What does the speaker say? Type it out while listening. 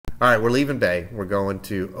All right, we're leaving Bay. We're going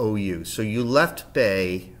to OU. So you left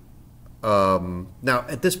Bay. Now,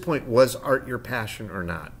 at this point, was art your passion or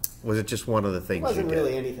not? Was it just one of the things you did? It wasn't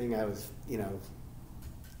really anything I was,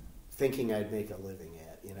 thinking I'd make a living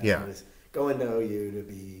at. Yeah. I was going to OU to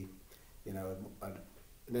be,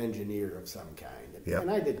 an engineer of some kind. Yep.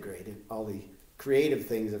 And I did great at all the creative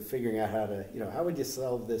things of figuring out how to, how would you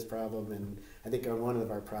solve this problem? And I think on one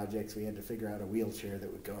of our projects, we had to figure out a wheelchair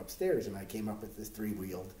that would go upstairs. And I came up with this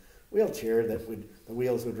 3-wheeled wheelchair that the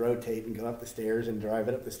wheels would rotate and go up the stairs and drive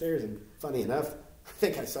it up the stairs. And funny enough, I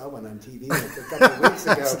think I saw one on TV like a couple of weeks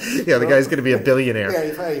ago. Yeah, the guy's going to be a billionaire.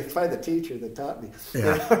 Yeah, you find the teacher that taught me.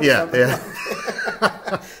 Yeah,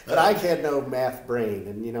 yeah. But I had no math brain,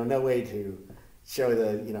 and no way to show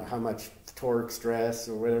the how much torque, stress,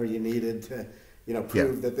 or whatever you needed to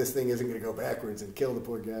prove that this thing isn't going to go backwards and kill the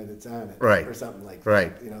poor guy that's on it, right, or something like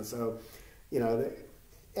right. that. So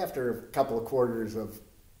after a couple of quarters of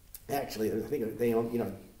actually, I think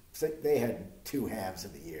they had 2 halves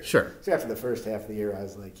of the year. Sure. So after the first half of the year, I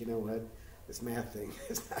was like, you know what, this math thing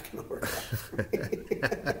is not going to work out for me.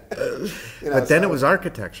 But then it was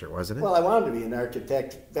architecture, wasn't it? Well, I wanted to be an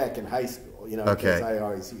architect back in high school, because I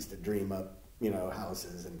always used to dream up,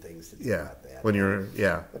 houses and things to do about that. When you're,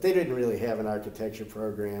 But they didn't really have an architecture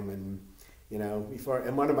program, and before,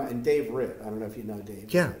 and Dave Ritt, I don't know if you know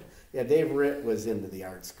Dave. Yeah. Ritt. Yeah, Dave Ritt was into the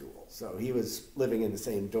art school, so he was living in the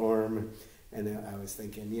same dorm, and I was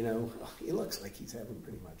thinking, he looks like he's having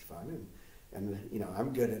pretty much fun, and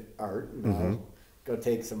I'm good at art, and I'll go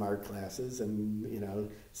take some art classes, and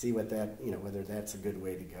see what that, whether that's a good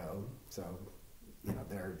way to go. So,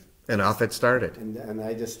 and off it started. And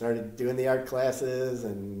I just started doing the art classes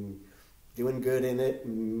and doing good in it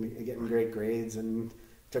and getting great grades, and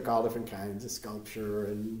took all different kinds of sculpture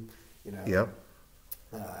and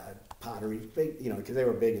pottery, because they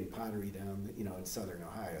were big in pottery down, in southern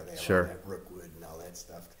Ohio. They had all that rookwood and all that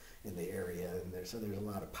stuff in the area, and there's a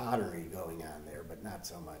lot of pottery going on there, but not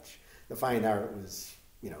so much. The fine art was,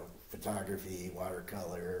 photography,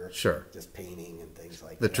 watercolor, just painting and things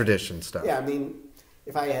like that. The tradition stuff. Yeah, I mean,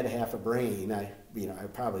 if I had half a brain, I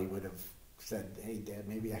probably would have said, hey, Dad,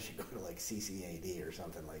 maybe I should go to like CCAD or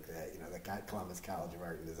something like that, the Columbus College of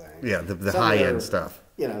Art and Design. Yeah, the high-end stuff.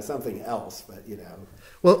 Something else, but,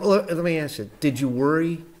 Well, let me ask you, did you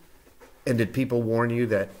worry, and did people warn you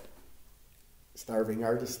that... Starving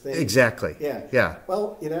artist thing? Exactly. Yeah. Yeah.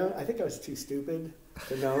 Well, I think I was too stupid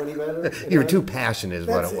to know any better. You were too passionate is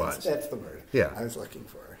what it was. That's the word I was looking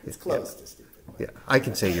for. It's close to stupid. Yeah, I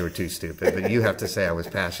can say you were too stupid, but you have to say I was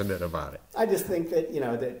passionate about it. I just think that,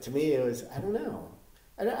 that to me it was, I don't know.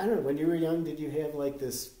 I don't know. When you were young, did you have like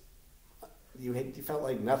this, you felt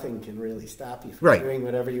like nothing can really stop you from doing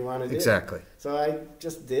whatever you want to do. Exactly. So I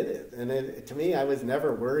just did it. And to me, I was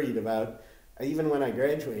never worried about, even when I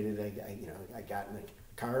graduated, I got in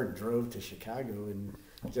a car and drove to Chicago and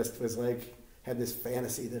just was like, had this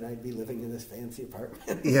fantasy that I'd be living in this fancy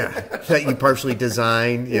apartment. Yeah, that you partially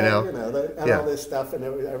designed, and all this stuff, and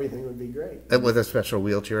everything would be great. And with a special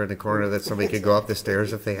wheelchair in the corner that somebody could go up the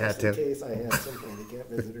stairs if they had to. In case I had some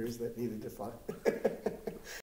handicapped visitors that needed to fly.